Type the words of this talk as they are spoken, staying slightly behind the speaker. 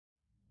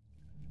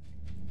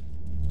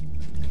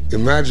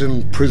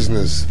Imagine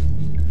prisoners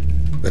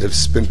that have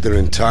spent their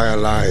entire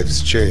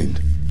lives chained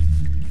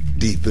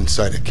deep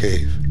inside a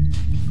cave.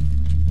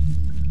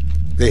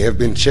 They have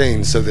been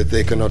chained so that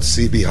they cannot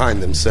see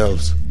behind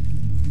themselves,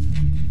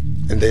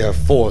 and they are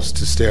forced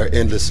to stare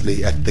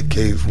endlessly at the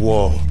cave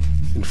wall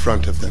in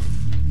front of them.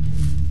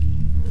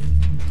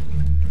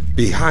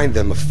 Behind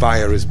them, a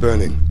fire is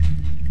burning,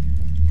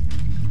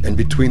 and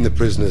between the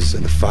prisoners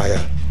and the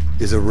fire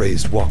is a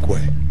raised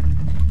walkway.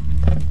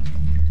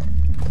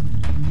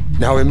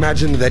 Now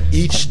imagine that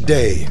each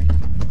day,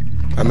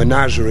 a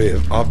menagerie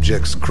of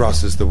objects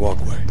crosses the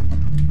walkway.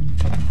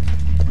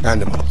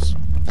 Animals,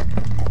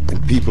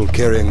 and people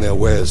carrying their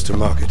wares to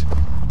market.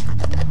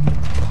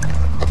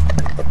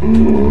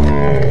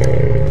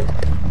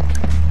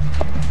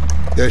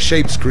 Their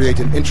shapes create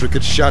an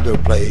intricate shadow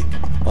play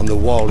on the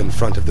wall in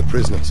front of the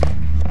prisoners.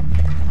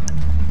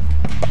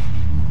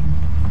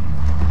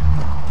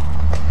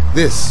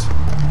 This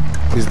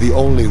is the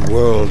only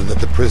world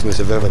that the prisoners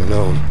have ever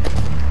known.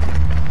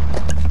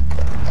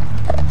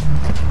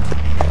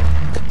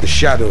 The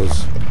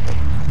shadows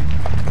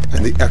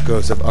and the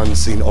echoes of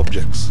unseen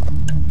objects.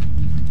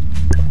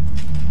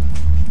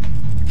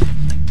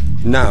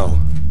 Now,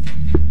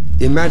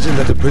 imagine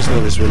that a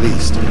prisoner is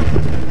released.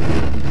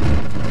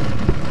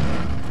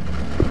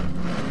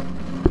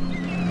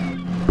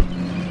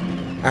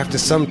 After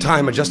some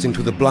time adjusting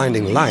to the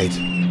blinding light,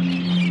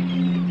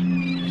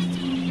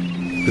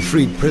 the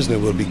freed prisoner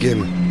will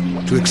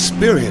begin to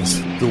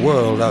experience the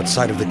world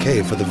outside of the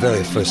cave for the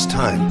very first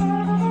time.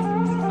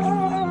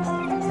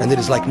 And it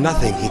is like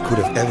nothing he could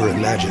have ever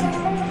imagined.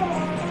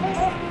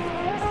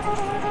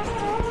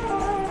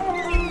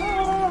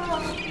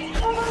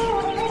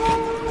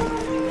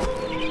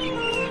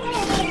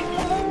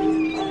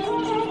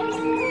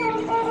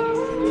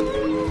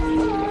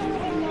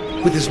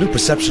 With his new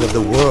perception of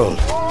the world,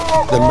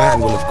 the man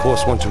will of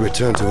course want to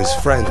return to his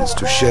friends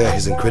to share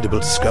his incredible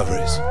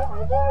discoveries.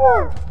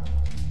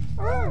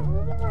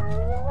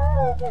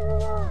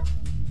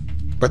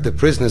 But the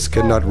prisoners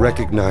cannot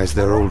recognize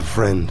their old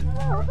friend.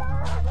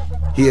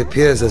 He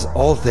appears as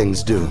all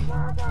things do.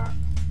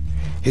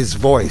 His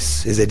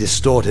voice is a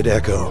distorted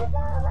echo,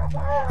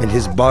 and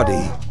his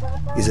body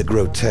is a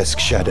grotesque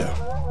shadow.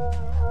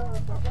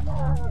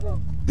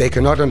 They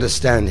cannot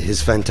understand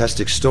his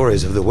fantastic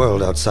stories of the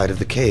world outside of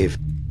the cave.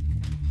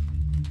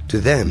 To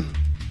them,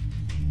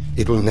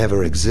 it will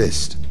never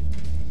exist.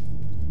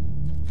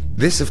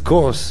 This, of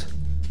course,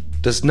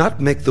 does not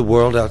make the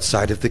world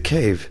outside of the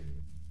cave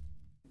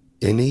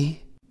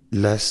any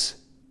less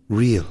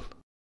real.